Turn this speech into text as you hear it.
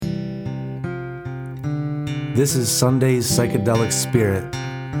This is Sunday's Psychedelic Spirit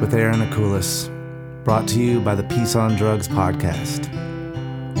with Aaron Akulis, brought to you by the Peace on Drugs podcast.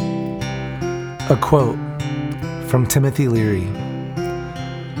 A quote from Timothy Leary.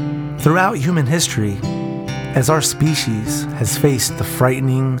 Throughout human history, as our species has faced the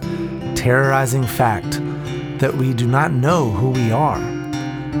frightening, terrorizing fact that we do not know who we are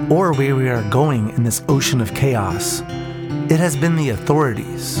or where we are going in this ocean of chaos, it has been the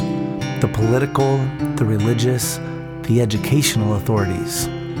authorities, the political, the religious, the educational authorities,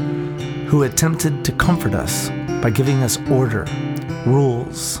 who attempted to comfort us by giving us order,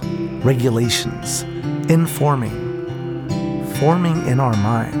 rules, regulations, forming in our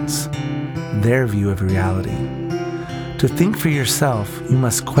minds their view of reality. To think for yourself, you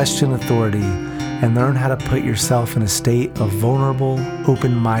must question authority and learn how to put yourself in a state of vulnerable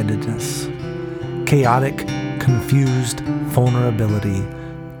open-mindedness, chaotic, confused vulnerability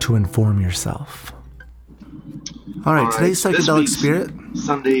to inform yourself. All right, today's Psychedelic Spirit.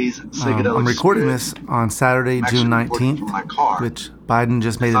 Sunday's Psychedelic I'm recording Spirit. this on Saturday, June 19th, which Biden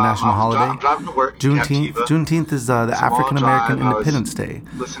just made a national holiday. I'm driving to work, Juneteenth is the African American Independence Day.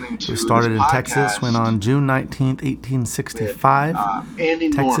 It started in Texas when on June 19th, 1865,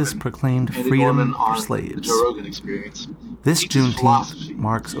 Texas proclaimed freedom for slaves. This Juneteenth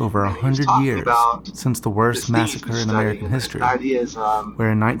marks over 100 years since the worst massacre in American history,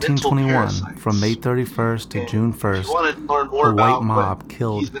 where in 1921, from May 31st to June 1st, a white mob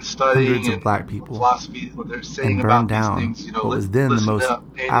killed hundreds of black people and burned down what was then the most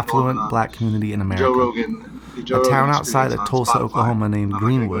affluent black community in America. A town outside of Tulsa, Oklahoma named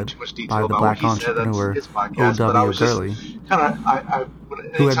Greenwood by the black entrepreneur O.W. Gurley,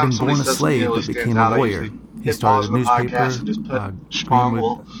 who had been born a slave but became a lawyer. He started a newspaper,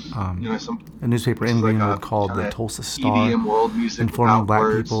 Greenwood, a newspaper in Greenwood called the Tulsa Star, informing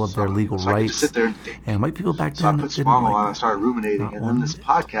black people of their legal rights. And white people back then didn't like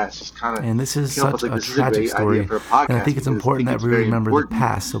that. And this is such a tragic story, and I think it's important that we remember the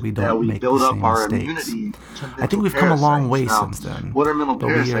past so we don't make the same mistakes. I think we've come a long way since then, but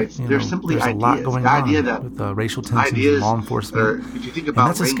there's a lot going on with racial tensions and law enforcement, and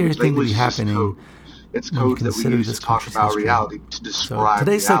that's a scary thing to be happening. It's codes that we use to talk about reality, to describe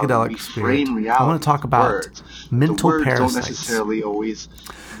today's Psychedelic Spirit, I want to talk about mental parasites. These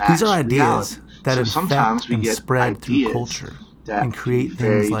are ideas that infect and spread through culture and create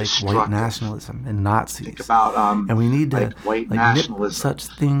things like white nationalism and Nazis. And we need to nip such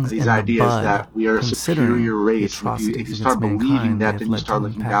things in the bud, considering the atrocities against mankind that have led to in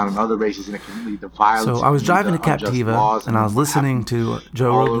the past. So I was driving to Captiva, and I was listening to the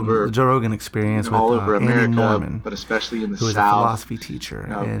Joe Rogan Experience with Andy Norman, who is a philosophy teacher,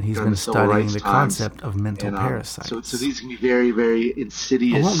 and he's been studying the concept of mental parasites. So these can be very, very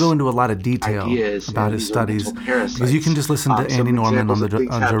insidious. I won't go into a lot of detail about his studies, because you can just listen to Andy Norman on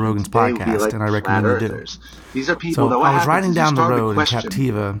Joe Rogan's podcast, and I recommend you do. These are people so I was riding down the road in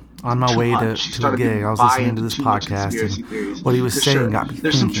Captiva on my way to a gig. I was listening to this podcast, and what he was saying got me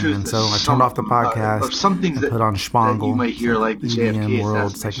thinking. And so I turned off the podcast and put on Spangle, EDM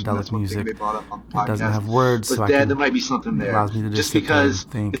world psychedelic music. It doesn't have words, so it allows me to just sit there and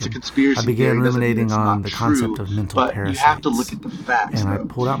think. I began ruminating on the concept of mental parasites, and I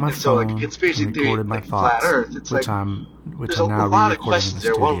pulled out my phone and recorded my thoughts, which I'm now re-recording in the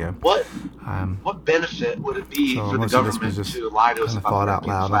studio. What benefit would it be for the government to lie to us about out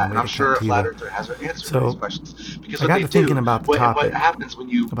loud? I'm sure a flat earther has an answer to these questions. Because I got to thinking about the topic,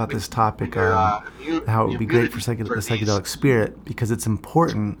 about this topic, how it would be great for the psychedelic spirit, because it's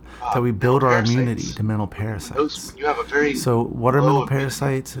important that we build our immunity to mental parasites. So what are mental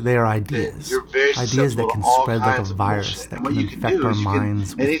parasites? They are ideas that can spread like a virus, that can infect our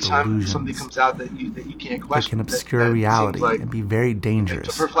minds with delusions. They can obscure reality and be very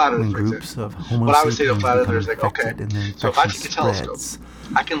dangerous when groups of Homo sapiens become infected and the infection spreads.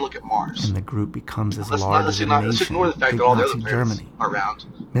 I can look at Mars. And the group becomes as large as a nation, big Nazi Germany.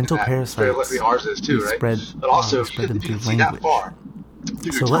 Mental parasites, spread them through language.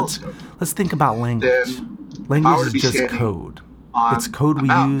 So let's think about language. Language is just code. It's code we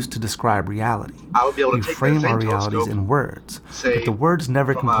use to describe reality. We frame our realities in words, but the words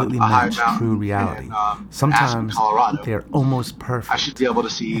never completely match true reality. Sometimes they are almost perfect. I should be able to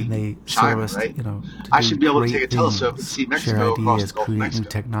see and they serve us, to do great things, share ideas, create new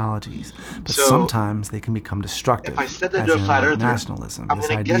technologies. But sometimes they can become destructive, as in nationalism.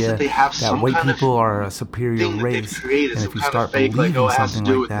 This idea that white people are a superior race, and if you start believing something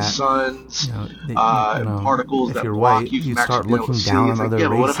like that, if you're white, you start looking down on other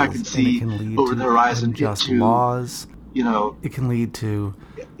races, and it can lead to unjust laws. It can lead to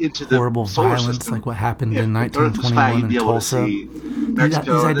horrible violence like what happened in 1921 in Tulsa. These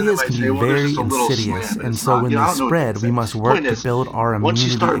ideas can be very insidious, and so when they spread, we must work to build our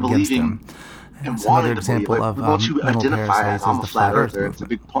immunity against them. It's another example of mental parasites is the Flat Earth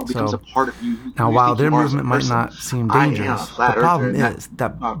movement. So, now, while their movement might not seem dangerous, the problem is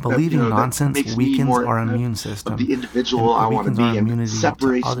that believing nonsense weakens our immune system and weakens our immunity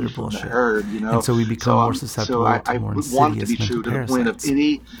to other bullshit. And so we become more susceptible to more insidious mental parasites.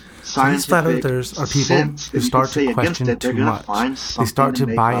 So these flat earthers are people who start to question too much. They start to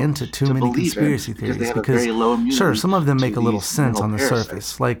buy into too many conspiracy theories because, sure, some of them make a little sense on the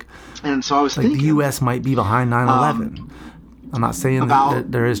surface. Like the U.S. might be behind 9/11. I'm not saying that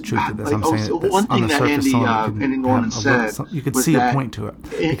there is truth to this. I'm saying that on the surface, you could see a point to it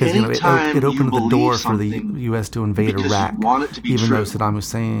because it opened the door for the U.S. to invade Iraq, even though Saddam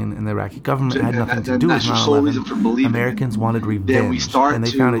Hussein and the Iraqi government had nothing to do with 9/11. Americans wanted revenge, and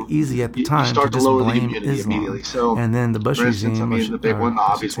they found it easy at the time to just blame Islam. And then the Bush regime,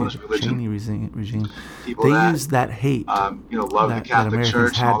 the Cheney regime, they used that hate that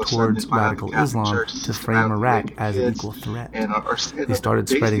Americans had towards radical Islam to frame Iraq as an equal threat. They started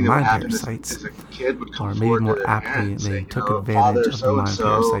spreading mind parasites, or maybe more aptly, they took advantage of the mind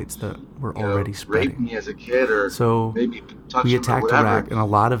parasites that were already spreading. So we attacked Iraq, and a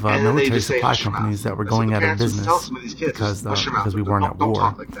lot of military supply companies that were going out of business because we weren't at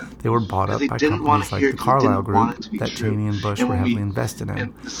war, they were bought up by companies like the Carlyle Group that Cheney and Bush were heavily invested in.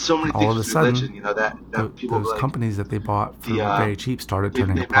 And all of a sudden, those companies that they bought for very cheap started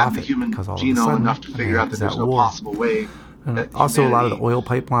turning a profit because all of a sudden America's at war. And also, a lot of the oil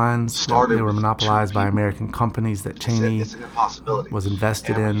pipelines, they were monopolized by American companies that Cheney was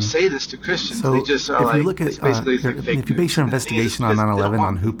invested in. So if you look at, if you base your investigation on 9/11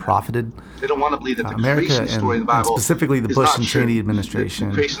 on who profited, America and specifically the Bush and Cheney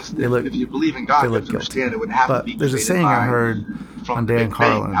administration, they look guilty. But there's a saying I heard on Dan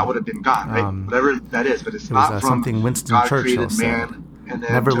Carlin. It was something Winston Churchill said.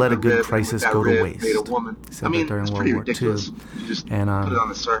 Never let a good crisis go to waste. He said that during World War II. And put it on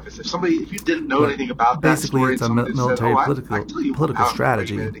the surface. If you didn't know anything about that story, it's a military political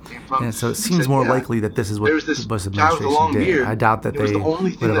strategy. And so it seems more likely that this is what the Bush administration did. I doubt that they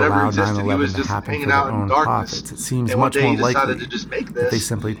would have allowed 9/11 to happen for their own profits. It seems much more likely that they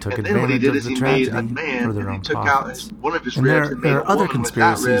simply took advantage of the tragedy for their own profits. And there are other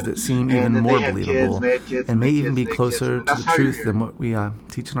conspiracies that seem even more believable and may even be closer to the truth than what we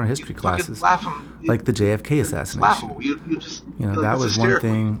teach in our history classes, like the JFK assassination. That was one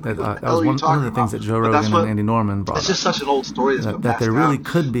thing that was one of the things that Joe Rogan and Andy Norman brought up. It's just such an old story that there really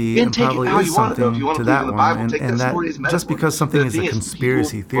could be and probably is something to that one, and that just because something is a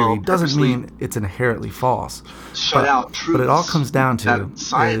conspiracy theory doesn't mean it's inherently false. But it all comes down to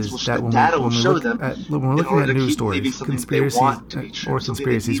is that when we're looking at news stories,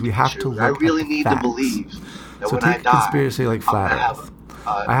 conspiracies, we have to look at the facts. So take a conspiracy like Flat Earth.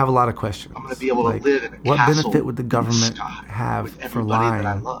 I have a lot of questions. Like, what benefit would the government have for lying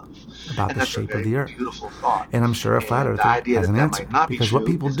about the shape of the Earth? And I'm sure a flat earther has an answer. Because what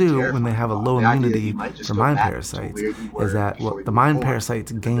people do when they have a low immunity for mind parasites is that the mind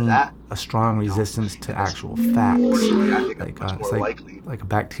parasites gain a strong resistance to actual facts. Like a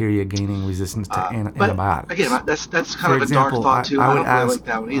bacteria gaining resistance to antibiotics. Again, that's kind of a dark thought too. I would ask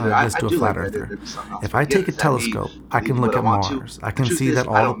this to a flat earther. If I take a telescope, I can look at Mars. I can see that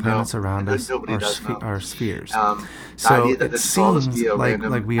all the planets around us are spheres. So it seems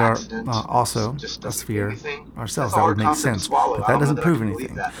like we are also a sphere ourselves. That would make sense, but that doesn't prove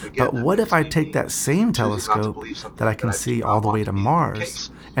anything. But what if I take that same telescope that I can see all the way to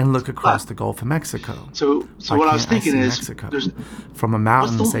Mars and look across the Gulf of Mexico? So what I was thinking is, Mexico? From a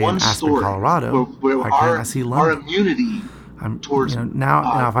mountain, say in Aspen, Colorado, why can't I see London? Our immunity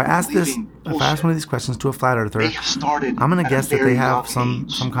now if I ask one of these questions to a flat earther, I'm going to guess that they have some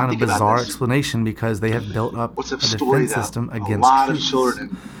kind of bizarre explanation because they have built up a defense system against truth.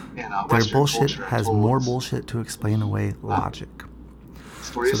 Their bullshit has more bullshit to explain away logic.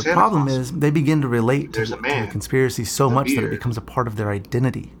 So the problem is they begin to relate to the conspiracy so much that it becomes a part of their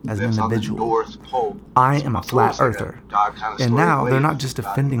identity as an individual. I am a flat earther. And now they're not just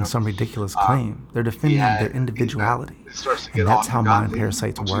defending some ridiculous claim. They're defending their individuality. And that's how mind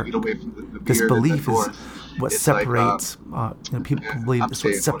parasites work. This belief is what separates people believe it's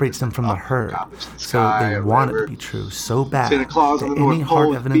what separates them from the herd. So they want it to be true so bad that any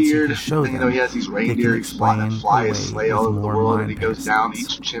hard evidence you can show them, they can explain away with more mind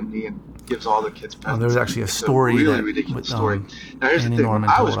parasites. gives all the kids presents. There was actually a story really ridiculous story. Now here's Andy the thing: Norman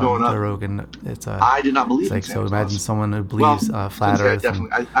when I was growing up, Rogan, I did not believe in like, Santa so Claus. imagine someone who believes flat Earth.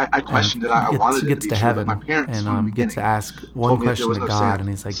 I questioned it. I wanted it to be true. Heaven, my parents and gets to ask one question to God, and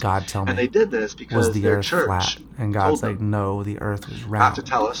he's like, God, tell me, and they did this because was the Earth flat? And God's like, no, the Earth was round. Not to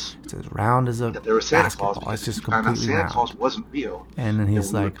tell us it's as round as a that there was Santa basketball. Claus. It's just completely completely Santa round. Claus wasn't real. And then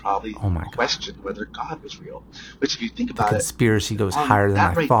he's like, probably oh my God. question whether God was real. Which, if you think about the conspiracy goes higher than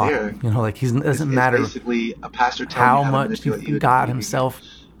that I right thought. There like he doesn't matter basically a pastor how much God himself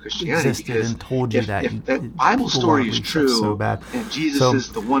existed and told you that. If that Bible story is true, so bad. and Jesus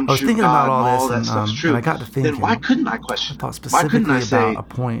is the one I was true thinking God, about all that this, stuff's true, and I got to thinking, then why couldn't I question? I thought Why couldn't I specifically say, about a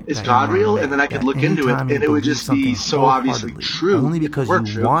point is God real? And then I could look into it, and it would just be so obviously true. Only because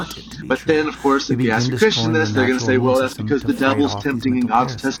you want it to be But true. then, of course, if you ask a Christian this, they're going to say, well, that's because the devil's tempting and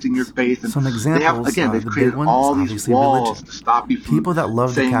God's testing your faith. And some examples, they've created all these walls to stop you from people that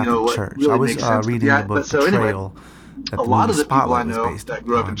love the Catholic Church. I was reading the book Betrayal. A lot of the people I know that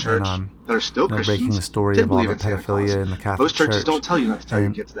grew up in church that are still Christians breaking the story of all the pedophilia in the Catholic Most churches Church. don't tell you not to tell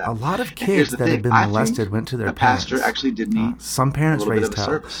your kids that. A lot of kids that had been molested went to their parents. The pastor actually did me some parents raised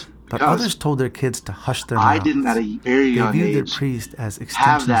hell, but others told their kids to hush their mouths. I didn't at a very young age they viewed their priest as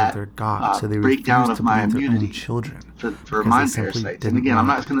extensions of their God, so they refused to believe their own children. For mind parasites. And again, I'm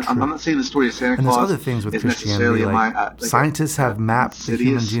not saying the story of Santa Claus. And there's other things with Christianity, like scientists have mapped the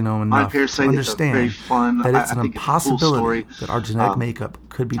human genome enough to understand that it's an impossibility that our genetic makeup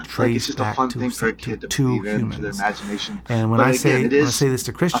could be traced back to humans. And when I say this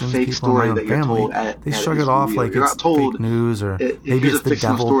to Christians, people in my own family, they shrug it off like it's fake news or maybe it's the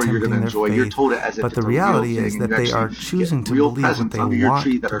devil tempting their faith. But the reality is that they are choosing to believe what they want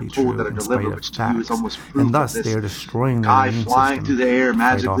to be true in spite of facts. And thus, they are destroying their immune flying through the air,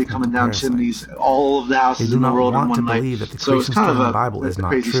 magically coming down chimneys, all of the houses in the world in one night. They do not want to believe that the creation story in the Bible is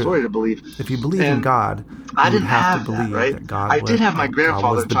not true. Story to believe. If you believe in God, I didn't have to believe that God I did have my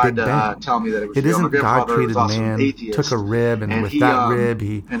grandfather tried to tell me that it was real. It isn't God created man, took a rib, and with that rib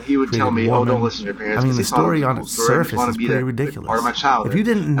he would tell me, "Oh, don't listen to your parents." I mean, the story on its surface is pretty ridiculous. If you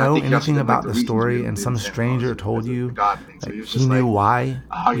didn't know anything about the story and some stranger told you that he knew why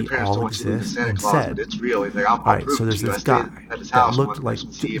we all exist and said, "Alright, so there's this guy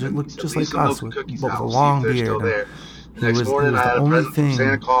that looked just like us, but with a long beard." He was the only thing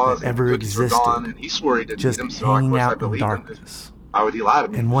that ever existed, just hanging out in darkness.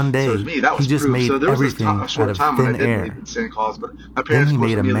 And one day, he just made everything out of thin air. Then he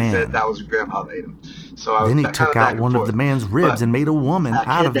made a man. Then he took out one of the man's ribs and made a woman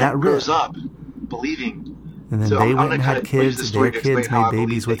out of that rib. And then they went and had kids, their kids made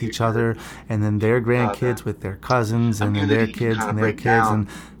babies with each other, and then their grandkids with their cousins, and then their kids and their kids, and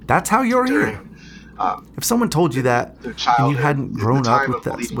that's how you're here. If someone told you that and you hadn't grown up with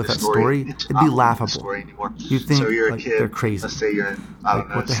that story, it'd be laughable. You'd think like they're crazy.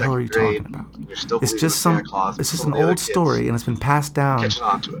 Like, what the hell are you talking about? It's just an old story, and it's been passed down.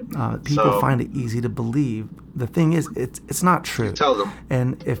 People find it easy to believe. The thing is, it's not true.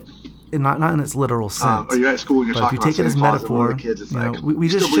 And if not in its literal sense. Or you're at school and you're talking about Santa Claus, metaphor, we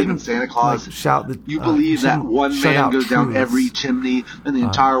just shouldn't Santa Claus, shout that you believe that one man goes down every chimney in the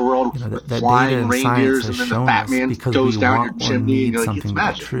entire world flying reindeers, and then the Batman goes down your chimney, and you're like, it's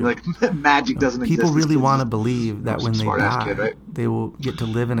magic. Like, magic doesn't exist. People really want to believe that when they die, they will get to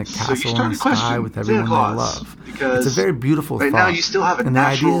live in a castle in the sky with everyone they love. It's a very beautiful thought. Now you still have a and the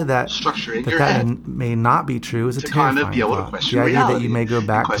idea structure in your head may not be true is a terrifying thought. The idea that you may go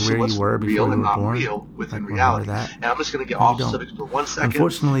back to where you were before you were born, real within reality. And I'm just going to get off subject for 1 second.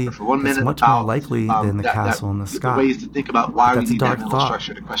 Unfortunately, for 1 minute it's much more likely than the castle in the sky. Ways to think about why we need that mental thought.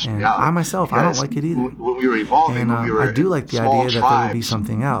 structure to question And reality. I myself, I don't like it either. When we were evolving, and when we were I do like the idea that there will be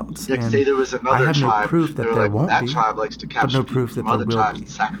something else. You say there was another I have no tribe, proof that there won't be, but no proof that there will be.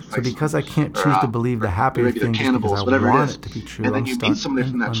 So because I can't choose to believe the happier thing just because I want it to be true, and then I'm you stuck meet somebody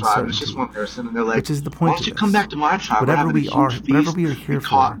from that tribe, it's just one person, and they're like, which is the point why don't you come back to my tribe? Whatever we are here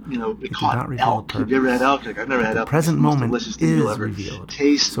for, we caught elk. Have you ever had elk? I've never had elk. The present moment is revealed.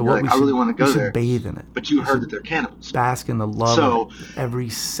 Taste. So what I really want to go there. Bathe in it. But you heard that they're cannibals. Bask in the love of every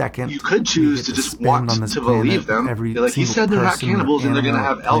second. You could choose to just want to believe them. You're like, he said they're not cannibals and they're going to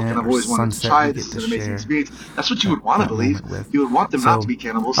have elk, and I've always wanted to try this. It's an amazing experience. That's what you would want to believe. You would want them not to be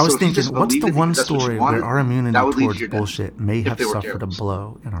cannibals. I was thinking, what's the one story where our immunity towards bullshit may have suffered a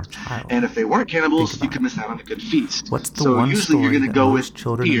blow in our child? And if they weren't cannibals, you could miss out on a good feast. What's the one story that most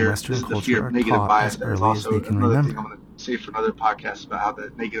children in Western culture are taught as early as they can remember? I'm going to save for another podcast about how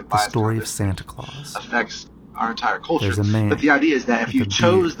the negative the bias story of Santa Claus affects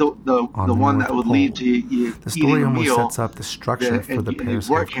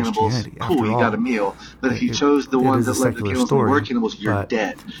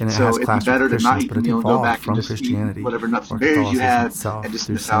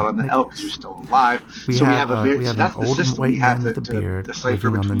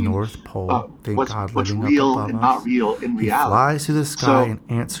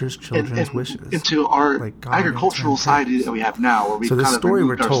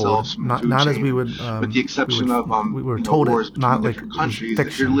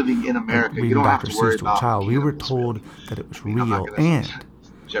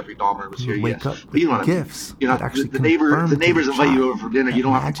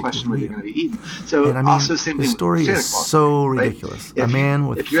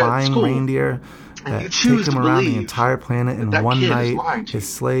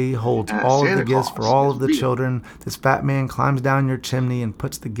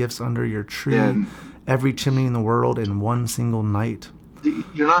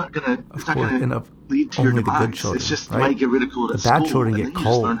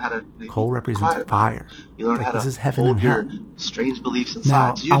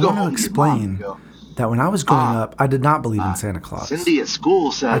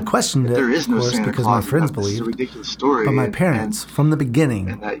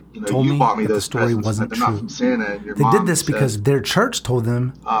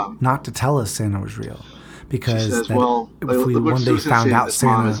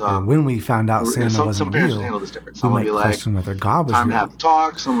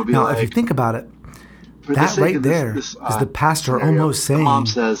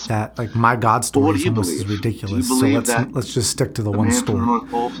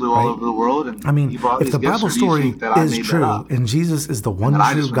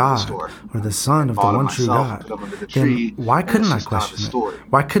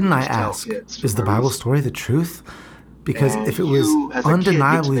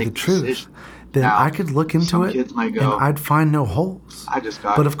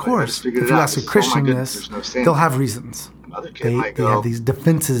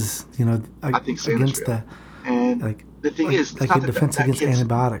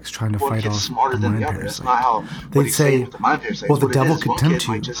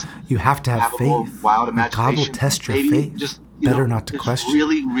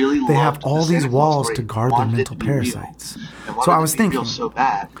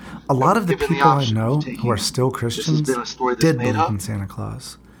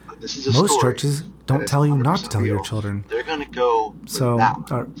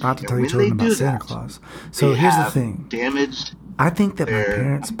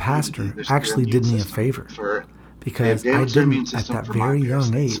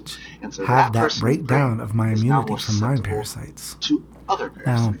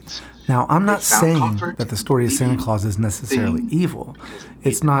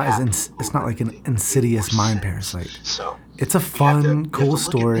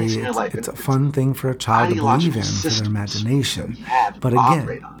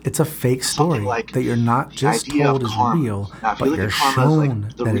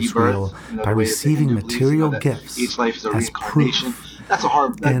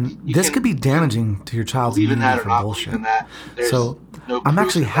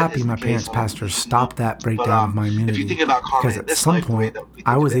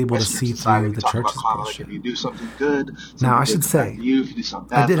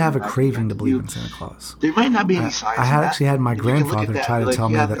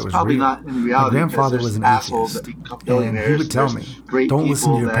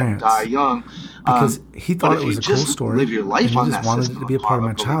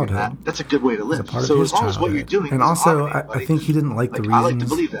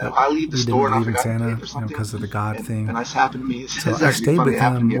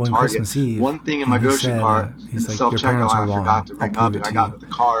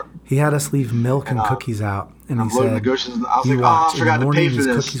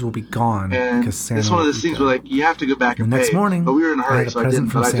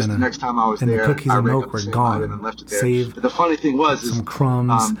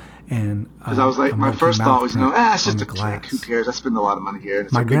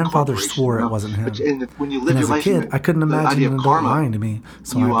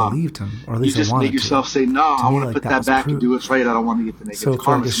make yourself say, no, I want to put that back and do what's right. I don't want to get the negative karma. So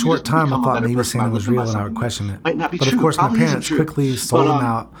for like a short time, I thought maybe Santa was real and I would question it. But of course, my parents quickly sold him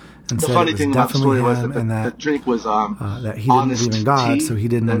out and said it was definitely him, and that the drink was that he didn't believe in God, so he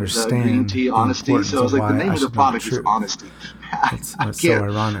didn't understand the honesty. importance So it's of like the why name I of the should know the product is truth. honesty. It's so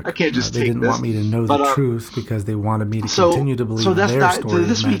ironic. I can't just they take didn't this. want me to know the truth because they wanted me to continue to believe that's their story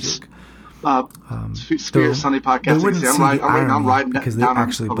this of week's magic. Spirit Sunday podcast. I'm riding down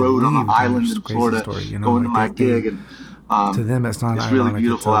a road on an island in Florida, going to my gig, and to them, it's not it's ironic. really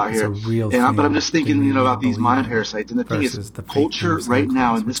beautiful out here. It's a real but I'm just thing thinking, about these mind parasites. And the thing is, the culture right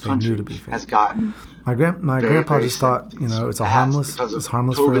now in this country has gotten. My grandpa just thought, it's harmless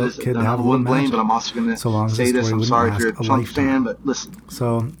for a kid to have a little magic. But I'm also going so long to say this. I'm sorry if you're a Trump fan, but listen.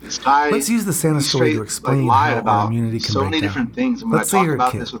 So let's use the Santa story to explain how our immunity can break down. Different things. Let's say you're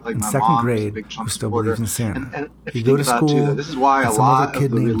a kid in second grade who still believes in Santa. You go to school, and some other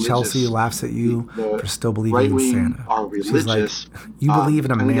kid named Chelsea laughs at you for still believing in Santa. She's like, you believe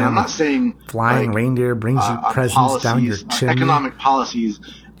in a man flying reindeer brings you presents down your chimney? Economic policies.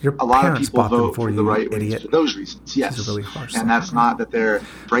 Your a lot of parents people bought them vote for for you, the right idiot. For those reasons, yes. She's a really harsh and that's not that they're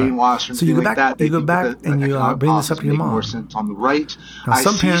brainwashed or so you go like back, that. You go back and you bring this up to your mom. More sense on the right. Now,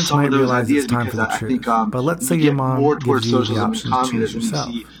 some parents might realize it's time for the truth, but let's say your mom gives you the option to choose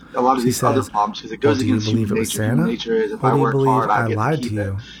yourself. A lot of these other problems because it goes against human nature. Human nature is if I work hard, I lied to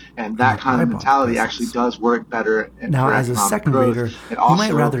you. And that kind of mentality actually does work better. Now, as a second grader, you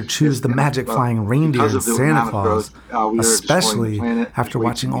might rather choose the magic flying reindeer and Santa Claus, especially after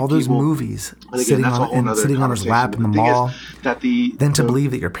watching all those movies sitting on his lap in the mall, than to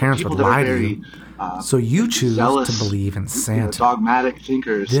believe that your parents would lie to you. So you choose to believe in Santa. Dogmatic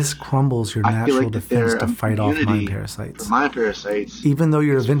thinkers. This crumbles your natural defense to fight off mind parasites. Even though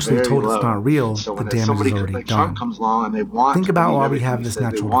you're eventually told it's not real, the damage is already done. Think about why we have this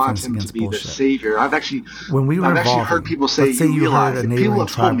natural defense against bullshit. When we were evolving, let's say you heard a neighboring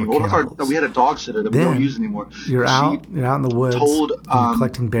tribe were cannibals. We had a dog sitter that we don't use anymore. You're out in the woods, and you're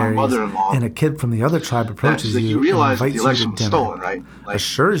collecting berries, and a kid from the other tribe approaches you and invites you to dinner.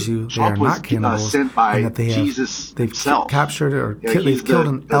 Assures you they are not cannibals and that they've captured or they've killed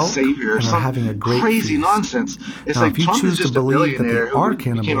an elk and are having a great crazy feast. Nonsense. It's now, like if you Trump choose to believe that they are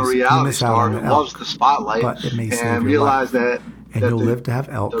cannibals, you miss out on the elk, but it may save your life. And you'll live to have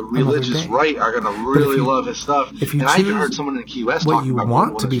elk the religious right are going to really love his stuff. If you and choose I heard someone in Key West what you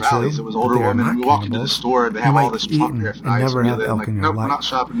want to be true, it was older woman, and we walk into the store and they have all this Trump paraphernalia. And never have elk in your life. We're not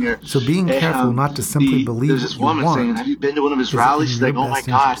shopping here. So being careful not to simply believe there's this woman saying, have you been to one of his rallies? She's like, oh my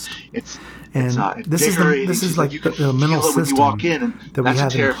God, this is like the mental system that we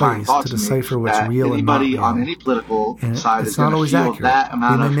have in place to decipher what's real and not real. On any political side it's not always accurate.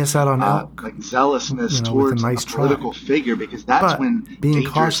 We may miss out on elk, like zealousness towards a political figure, because that's when being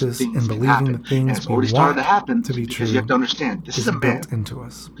cautious and believing the things we want to be true you have to understand this is a man built into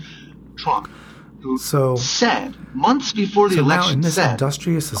us. Trump, who said months before the election, in this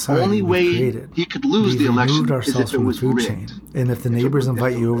industrious society the only way he could lose the election is if it was rigged. And if the neighbors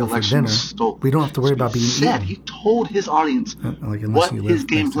invite you over for dinner, we don't have to worry about being eaten. He told his audience what his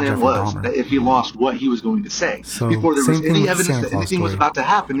game plan was, that if he lost, what he was going to say. So, before there was any evidence that anything was about to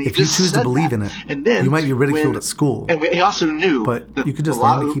happen, if you choose to believe in it, and then, you might be ridiculed at school. And he also knew but you could just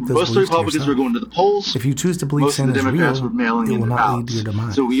learn to keep those most of the Republicans were going to the polls. If you choose to believe Santa's real, it will not lead to your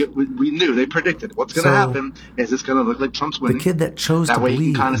demise. So we knew, they predicted what's going to happen is it's going to look like Trump's winning. The kid that chose to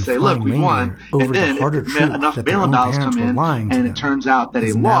believe kind of say, look, we won, over the harder truth enough that their own parents were lying to them, and it turns out that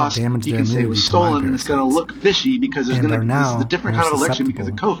he lost, you can say it was stolen, and it's going to look fishy because this is a different kind of election because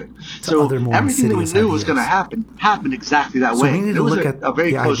of COVID. So everything that we knew was going to happen happened exactly that way. So we need to look at a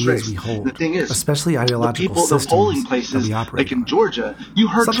very close race. The thing is, especially ideological systems, the polling places, like in Georgia, you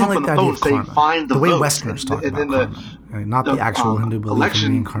heard Trump on the phone say, find the way votes. Westerners talk about karma. Not the actual Hindu belief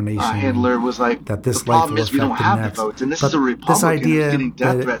in reincarnation. Handler was like, that this life will affect the next. Votes, and this is a Republican getting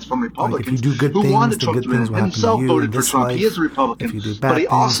death threats from Republicans if you do good things, the good things will happen to you in this life. He is a Republican, if you do bad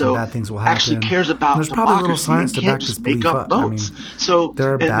things, the bad things will happen. Actually cares about there's probably a little science to back this belief up. I mean,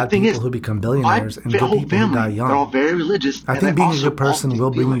 there are bad people who become billionaires and good people who die young. They're all very religious. I think being a good person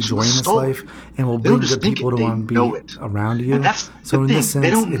will bring you joy in this life and will bring good people to want to be around you. So in this sense,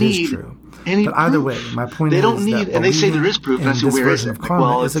 it is true. But either way, my point is that and they say there is proof. This version of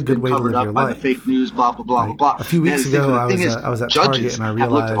karma is a good way to live your life. Fake news, blah blah blah blah. A few weeks ago, I was at Target and I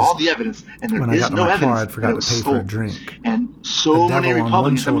realized all the evidence, and when I got in my car, I'd forgot to pay for a drink. And so many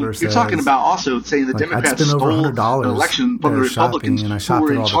Republicans. You're talking about also saying the Democrats stole an election from the Republicans who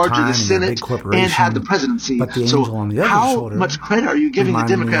were in charge of the Senate and had the presidency. So how much credit are you giving the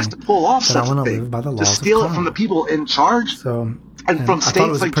Democrats to pull off such a thing? To steal it from the people in charge? So And from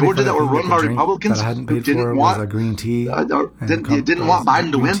states like Georgia that were run by Republicans that I hadn't paid who didn't want a green tea. Didn't want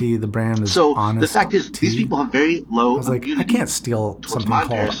Biden to win. Tea, the brand is so honest the fact is, tea. these people have very low I was like, I can't steal something called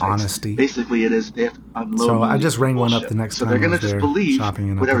parasites. honesty. Basically, it is they have low. So I just rang one up the next so time. they're going to just believe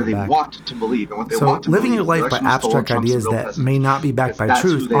whatever they want to believe, and what they want to believe. So living your life by abstract ideas that may not be backed by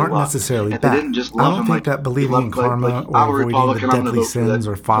truth aren't necessarily bad. I don't think that believing in karma or avoiding the deadly sins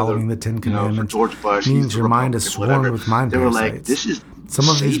or following the Ten Commandments means your mind is swarmed with mind parasites. Some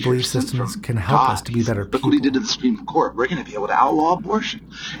of these belief systems can help us to be better people. Look what he did to the Supreme Court. We're going to be able to outlaw abortion.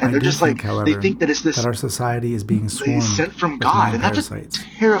 And they're just like, they think that it's this... that our society is being swarmed sent from God. And that's a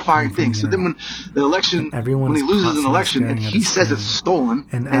terrifying thing. So then when the election, when he loses an election and he says it's stolen...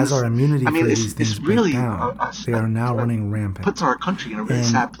 And as our immunity for these things breaks down, they are now running rampant. Puts our country in a really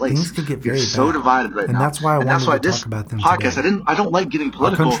sad place. Things could get very bad. So divided right now. And that's why I wanted to talk about them today. I don't like getting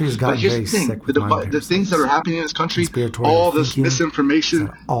political. Our country has gotten very sick with mind parasites. The things that are happening in this country, all this misinformation,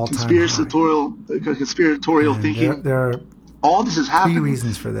 conspiratorial thinking. There are all this is happening. 3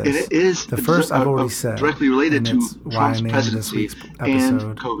 reasons for this. And it is the first I've already said, directly related to Trump's presidency and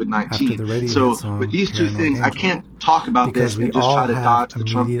COVID-19. So with these 2 things, I can't talk about this and just try to dodge the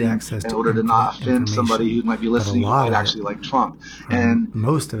Trump thing in order to not offend somebody who might be listening who might actually like Trump. And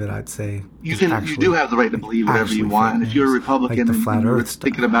most of it, I'd say, you do have the right to believe whatever you want. And if you're a Republican and you're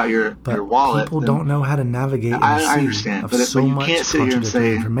thinking about your wallet, people don't know how to navigate. I understand, but you can't sit here and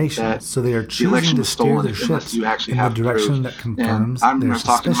say that so they are choosing to steer their ships in the direction that confirms I remember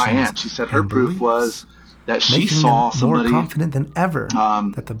talking to my aunt. She said her proof was that she saw somebody more confident than ever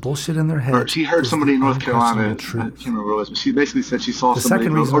that the bullshit in their head. She heard somebody in North Carolina. I can't remember what it was, but she basically said she saw somebody. I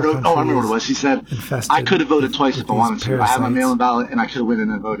remember what it was. She said, "I could have voted twice if I wanted to. I had my mail-in ballot, and I could have went in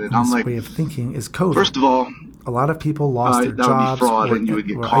and voted." I'm like, way of thinking is COVID. First of all, a lot of people lost their jobs,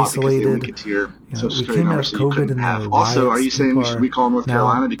 were isolated. We came out of COVID and there were also, are you saying we should recall North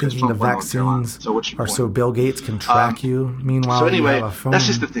Carolina because the vaccines are so Bill Gates can track you? Meanwhile, so anyway, you have a phone. That's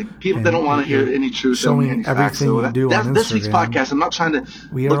just the thing. People they don't want to hear any truth, showing everything you do on Instagram. This week's podcast, I'm not trying to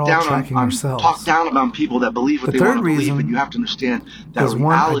look down on talk down about people that believe what they want to believe, but you have to understand that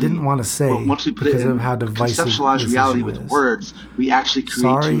reality. I didn't want to say once we put it in conceptualize reality with words, we actually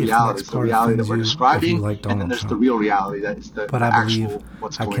create 2 realities: the reality that we're describing, and then there's the real reality that is the actual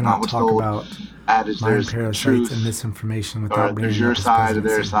what's going on. What's the old adage? There's truth and misinformation without there's your side or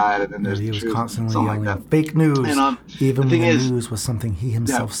their side, and then there's the truth. He was constantly yelling fake news, even when the news was something he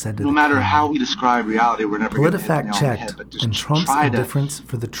himself said to no matter how we describe reality, we're never going to hit the nail on the head. But just and Trump's indifference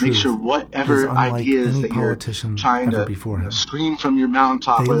for the truth make sure whatever ideas that you're trying to scream from your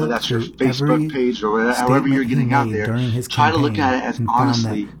mountaintop, whether that's your Facebook page or however you're getting out there, try to look at it as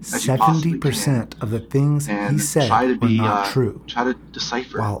honestly as you possibly can. 70% of the things he said were not true. Try to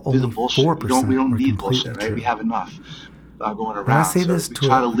decipher while through the only bullshit. 4% We don't were need bullshit, completely right? true. We have enough going around. When I say this so to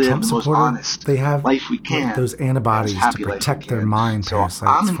try to a live Trump the most supporter, honest they have life we can, those antibodies to protect their mind parasites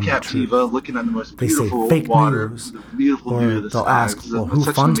I'm in from Captiva the truth. looking at the most They say beautiful fake water, news, the beautiful or view of the they'll skies. ask, well, who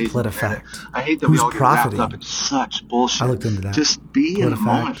funds PolitiFact? I hate that Who's we all get profiting? wrapped up in such bullshit. I looked into that. Just be in the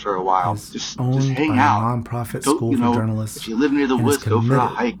moment for a while. Just hang out. A nonprofit school for journalists. If you live near the woods, go for a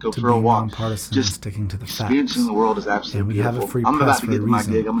hike, go for a walk. Just sticking to the facts. Experiencing the world is absolutely beautiful. Have a free I'm about press to for get a to my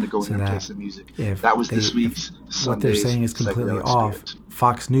reason, gig. I'm going to go in and play some music. That was this week's what they're saying is completely off.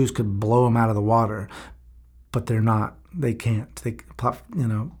 Fox News could blow them out of the water, but they're not. They can't.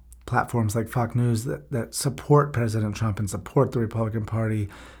 Platforms like Fox News that support President Trump and support the Republican Party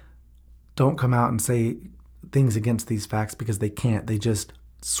don't come out and say things against these facts because they can't. They just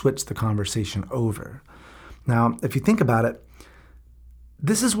switch the conversation over. Now, if you think about it,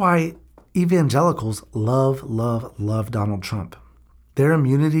 this is why evangelicals love Donald Trump. Their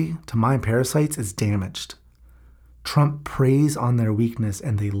immunity to mind parasites is damaged. Trump preys on their weakness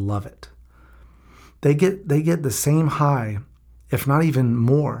and they love it. They get the same high, if not even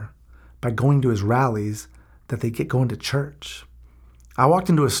more, by going to his rallies that they get going to church. I walked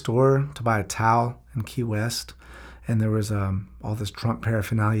into a store to buy a towel in Key West, and there was all this Trump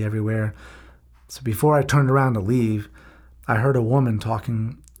paraphernalia everywhere. So before I turned around to leave, I heard a woman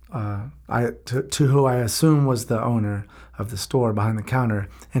talking to who I assume was the owner of the store behind the counter,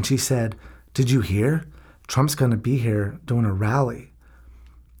 and she said, "Did you hear? Trump's going to be here doing a rally."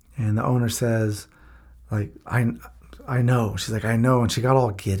 And the owner says, I know. She's like, I know. And she got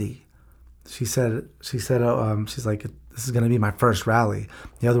all giddy. She's like, this is going to be my first rally.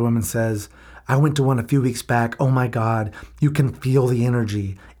 The other woman says, I went to one a few weeks back. Oh my God, you can feel the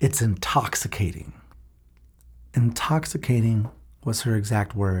energy. It's intoxicating. Intoxicating was her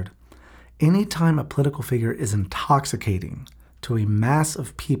exact word. Anytime a political figure is intoxicating to a mass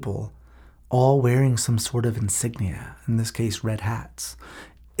of people, all wearing some sort of insignia, in this case, red hats.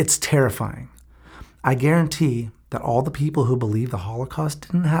 It's terrifying. I guarantee that all the people who believe the Holocaust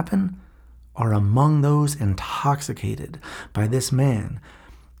didn't happen are among those intoxicated by this man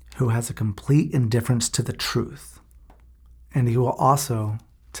who has a complete indifference to the truth. And he will also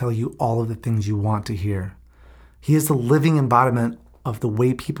tell you all of the things you want to hear. He is the living embodiment of the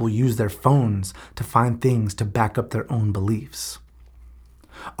way people use their phones to find things to back up their own beliefs.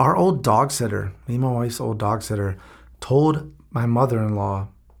 Our old dog sitter, me and my wife's old dog sitter, told my mother-in-law,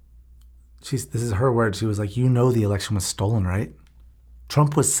 this is her word, she was like, "You know the election was stolen, right?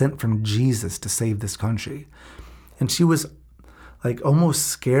 Trump was sent from Jesus to save this country." And she was like almost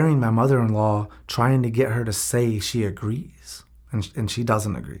scaring my mother-in-law, trying to get her to say she agrees. And she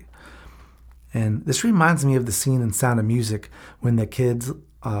doesn't agree. And this reminds me of the scene in Sound of Music when the kids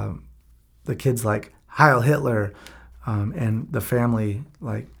like Heil Hitler, and the family,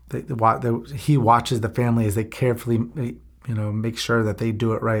 like he watches the family as they carefully, make sure that they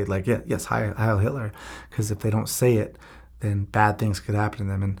do it right. Like, yes, Heil Hitler, because if they don't say it, then bad things could happen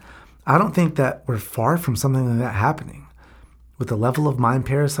to them. And I don't think that we're far from something like that happening. With the level of mind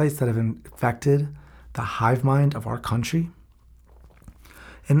parasites that have infected the hive mind of our country.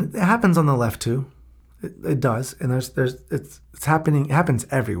 And it happens on the left too. It does. And it's happening. It happens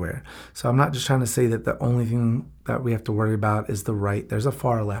everywhere. So I'm not just trying to say that the only thing that we have to worry about is the right. There's a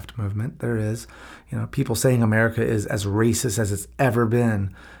far left movement. There is, people saying America is as racist as it's ever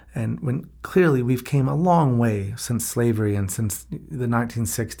been. And when clearly we've came a long way since slavery and since the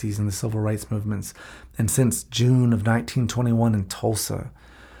 1960s and the civil rights movements and since June of 1921 in Tulsa.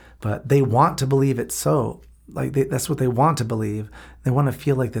 But they want to believe it's so. That's what they want to believe. They want to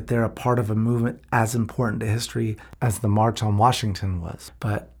feel like that they're a part of a movement as important to history as the March on Washington was.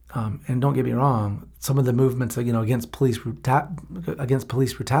 But and don't get me wrong, some of the movements against police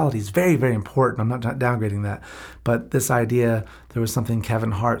brutality is very, very important. I'm not downgrading that. But this idea, there was something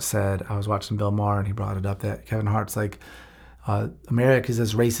Kevin Hart said. I was watching Bill Maher and he brought it up that Kevin Hart's like, America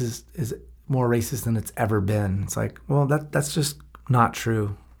is more racist than it's ever been. It's like, well, that's just not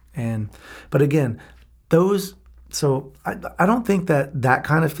true. But again, so I don't think that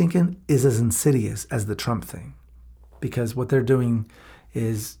kind of thinking is as insidious as the Trump thing, because what they're doing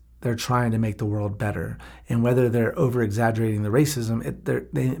is they're trying to make the world better. And whether they're over-exaggerating the racism,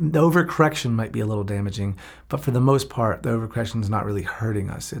 the overcorrection might be a little damaging, but for the most part, the overcorrection is not really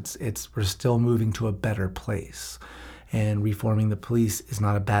hurting us. We're still moving to a better place. And reforming the police is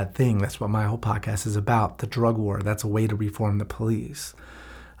not a bad thing. That's what my whole podcast is about, the drug war. That's a way to reform the police.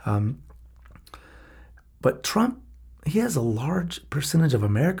 But Trump, he has a large percentage of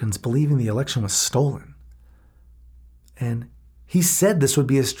Americans believing the election was stolen. And he said this would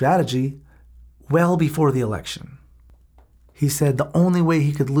be a strategy well before the election. He said the only way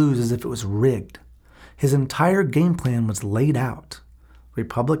he could lose is if it was rigged. His entire game plan was laid out.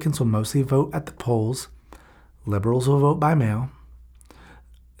 Republicans will mostly vote at the polls. Liberals will vote by mail.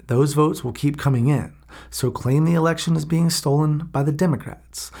 Those votes will keep coming in. So claim the election is being stolen by the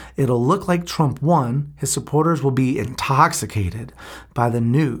Democrats. It'll look like Trump won. His supporters will be intoxicated by the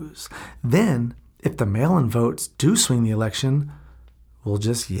news. Then, if the mail-in votes do swing the election, we'll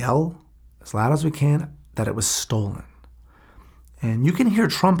just yell as loud as we can that it was stolen. And you can hear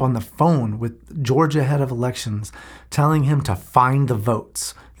Trump on the phone with Georgia head of elections telling him to find the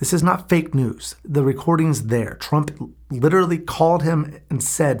votes. This is not fake news. The recording's there. Trump literally called him and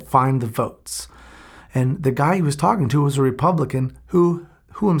said, find the votes. And the guy he was talking to was a Republican who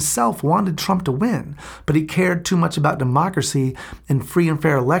himself wanted Trump to win, but he cared too much about democracy and free and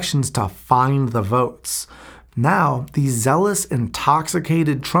fair elections to find the votes. Now, these zealous,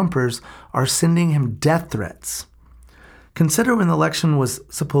 intoxicated Trumpers are sending him death threats. Consider when the election was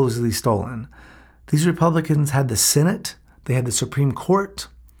supposedly stolen. These Republicans had the Senate, they had the Supreme Court,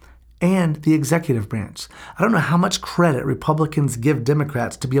 and the executive branch. I don't know how much credit Republicans give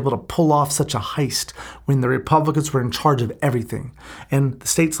Democrats to be able to pull off such a heist when the Republicans were in charge of everything. And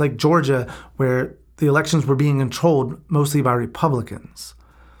states like Georgia, where the elections were being controlled mostly by Republicans.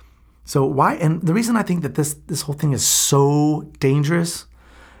 So why? And the reason I think that this whole thing is so dangerous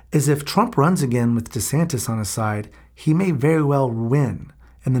is if Trump runs again with DeSantis on his side, he may very well win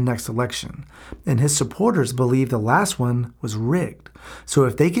in the next election. And his supporters believe the last one was rigged. So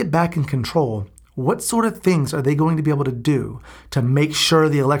if they get back in control, what sort of things are they going to be able to do to make sure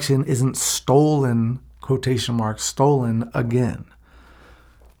the election isn't stolen, quotation marks, stolen again?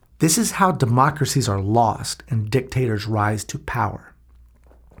 This is how democracies are lost and dictators rise to power.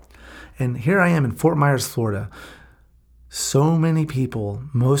 And here I am in Fort Myers, Florida. So many people,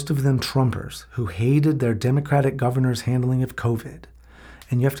 most of them Trumpers, who hated their Democratic governor's handling of COVID.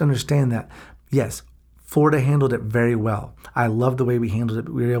 And you have to understand that, yes, Florida handled it very well. I love the way we handled it.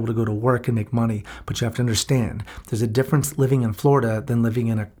 We were able to go to work and make money. But you have to understand, there's a difference living in Florida than living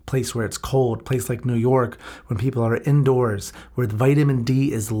in a place where it's cold, a place like New York, when people are indoors, where the vitamin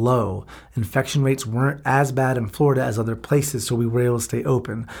D is low. Infection rates weren't as bad in Florida as other places, so we were able to stay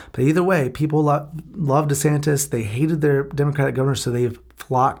open. But either way, people love DeSantis. They hated their Democratic governor, so they've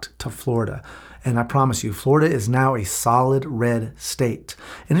flocked to Florida. And I promise you, Florida is now a solid red state.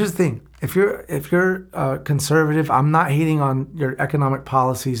 And here's the thing. If you're conservative, I'm not hating on your economic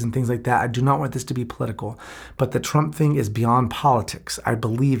policies and things like that. I do not want this to be political. But the Trump thing is beyond politics. I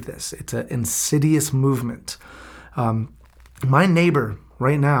believe this. It's an insidious movement. My neighbor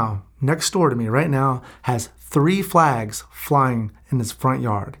right now, next door to me right now, has 3 flags flying in his front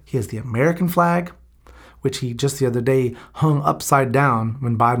yard. He has the American flag, which he just the other day hung upside down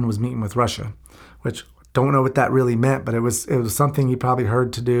when Biden was meeting with Russia, which don't know what that really meant, but it was something he probably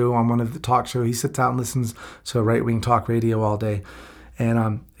heard to do on one of the talk shows. He sits out and listens to right-wing talk radio all day.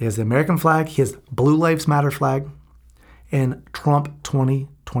 And he has the American flag, he has Blue Lives Matter flag, and Trump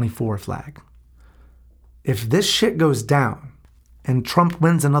 2024 flag. If this shit goes down and Trump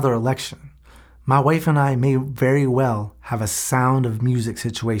wins another election, my wife and I may very well have a Sound of Music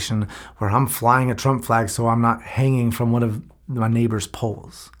situation where I'm flying a Trump flag so I'm not hanging from one of my neighbor's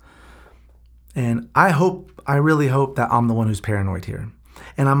poles. And I really hope that I'm the one who's paranoid here.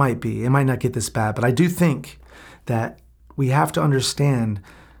 And I might be. It might not get this bad. But I do think that we have to understand.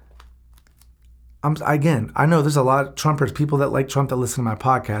 I know there's a lot of Trumpers, people that like Trump that listen to my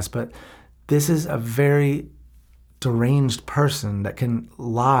podcast, but this is a very deranged person that can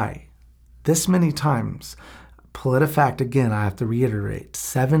lie this many times. PolitiFact, again, I have to reiterate,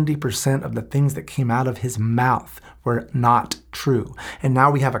 70% of the things that came out of his mouth were not true. And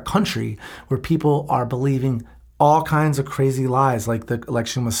now we have a country where people are believing all kinds of crazy lies, like the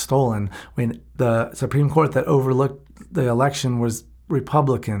election was stolen, when the Supreme Court that overlooked the election was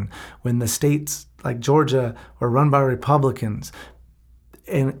Republican, when the states like Georgia were run by Republicans.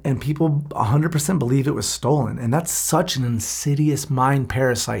 And people 100% believe it was stolen. And that's such an insidious mind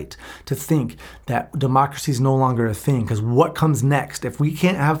parasite to think that democracy is no longer a thing. Because what comes next? If we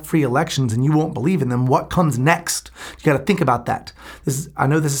can't have free elections and you won't believe in them, what comes next? You got to think about that. I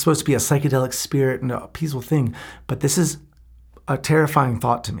know this is supposed to be a psychedelic spirit and a peaceful thing, but this is a terrifying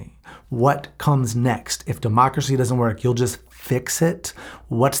thought to me. What comes next? If democracy doesn't work, you'll just fix it?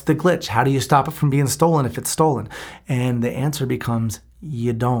 What's the glitch? How do you stop it from being stolen if it's stolen? And the answer becomes,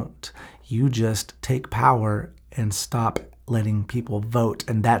 you don't. You just take power and stop letting people vote.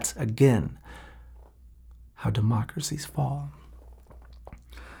 And that's, again, how democracies fall.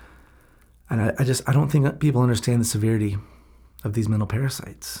 And I don't think that people understand the severity of these mental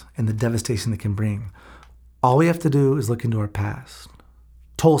parasites and the devastation they can bring. All we have to do is look into our past.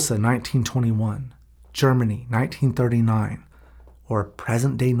 Tulsa, 1921. Germany, 1939. Or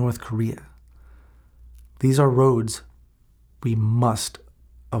present-day North Korea. These are roads we must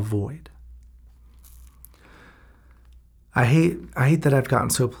avoid. I hate that I've gotten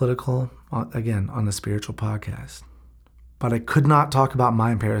so political, again, on the spiritual podcast. But I could not talk about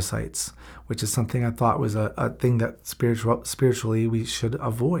mind parasites, which is something I thought was a thing that spiritually we should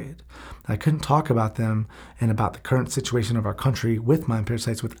avoid. I couldn't talk about them and about the current situation of our country with mind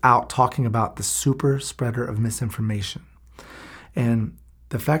parasites without talking about the super spreader of misinformation. And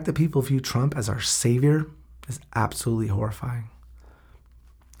the fact that people view Trump as our savior is absolutely horrifying.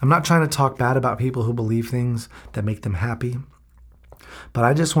 I'm not trying to talk bad about people who believe things that make them happy, but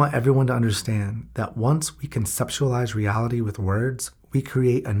I just want everyone to understand that once we conceptualize reality with words, we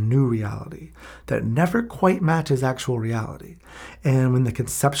create a new reality that never quite matches actual reality. And when the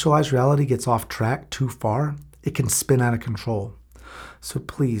conceptualized reality gets off track too far, it can spin out of control. So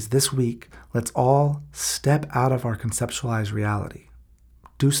please, this week, let's all step out of our conceptualized reality.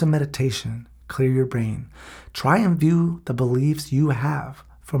 Do some meditation. Clear your brain. Try and view the beliefs you have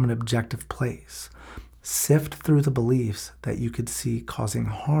from an objective place. Sift through the beliefs that you could see causing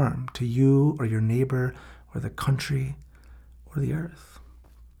harm to you or your neighbor or the country or the earth.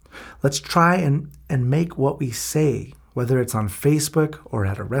 Let's try and make what we say, whether it's on Facebook or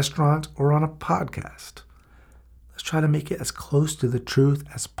at a restaurant or on a podcast. Let's try to make it as close to the truth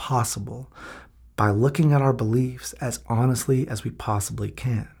as possible by looking at our beliefs as honestly as we possibly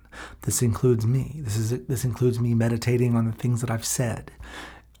can. This includes me. This includes me meditating on the things that I've said.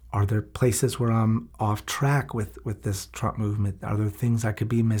 Are there places where I'm off track with this Trump movement? Are there things I could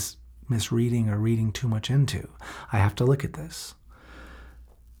be misreading or reading too much into? I have to look at this.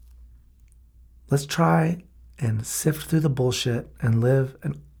 Let's try and sift through the bullshit and live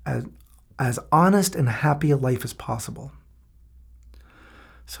as honest and happy a life as possible.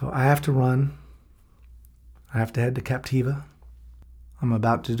 So I have to run. I have to head to Captiva. I'm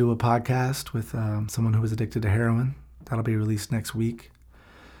about to do a podcast with someone who was addicted to heroin. That'll be released next week.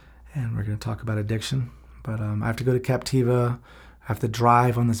 And we're going to talk about addiction. But I have to go to Captiva. I have to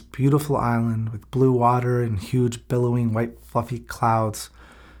drive on this beautiful island with blue water and huge billowing white fluffy clouds.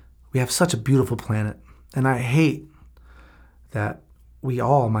 We have such a beautiful planet. And I hate that we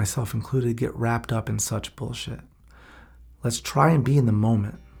all, myself included, get wrapped up in such bullshit. Let's try and be in the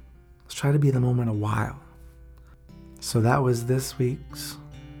moment. Let's try to be in the moment a while. So that was this week's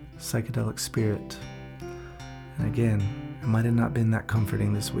Psychedelic Spirit. And again, it might have not been that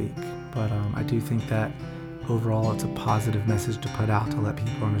comforting this week, but I do think that overall it's a positive message to put out to let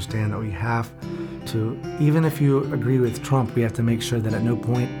people understand that we have to, even if you agree with Trump, we have to make sure that at no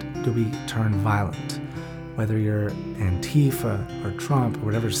point do we turn violent. Whether you're Antifa or Trump or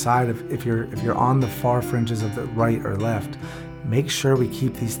whatever side of, if you're on the far fringes of the right or left, make sure we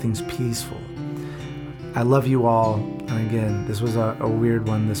keep these things peaceful. I love you all, and again, this was a weird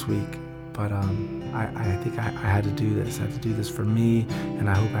one this week, but I think I had to do this. I had to do this for me, and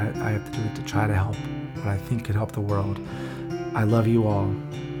I hope I have to do it to try to help what I think could help the world. I love you all,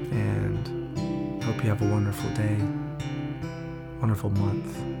 and hope you have a wonderful day, wonderful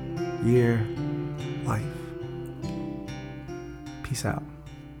month, year, life. Peace out.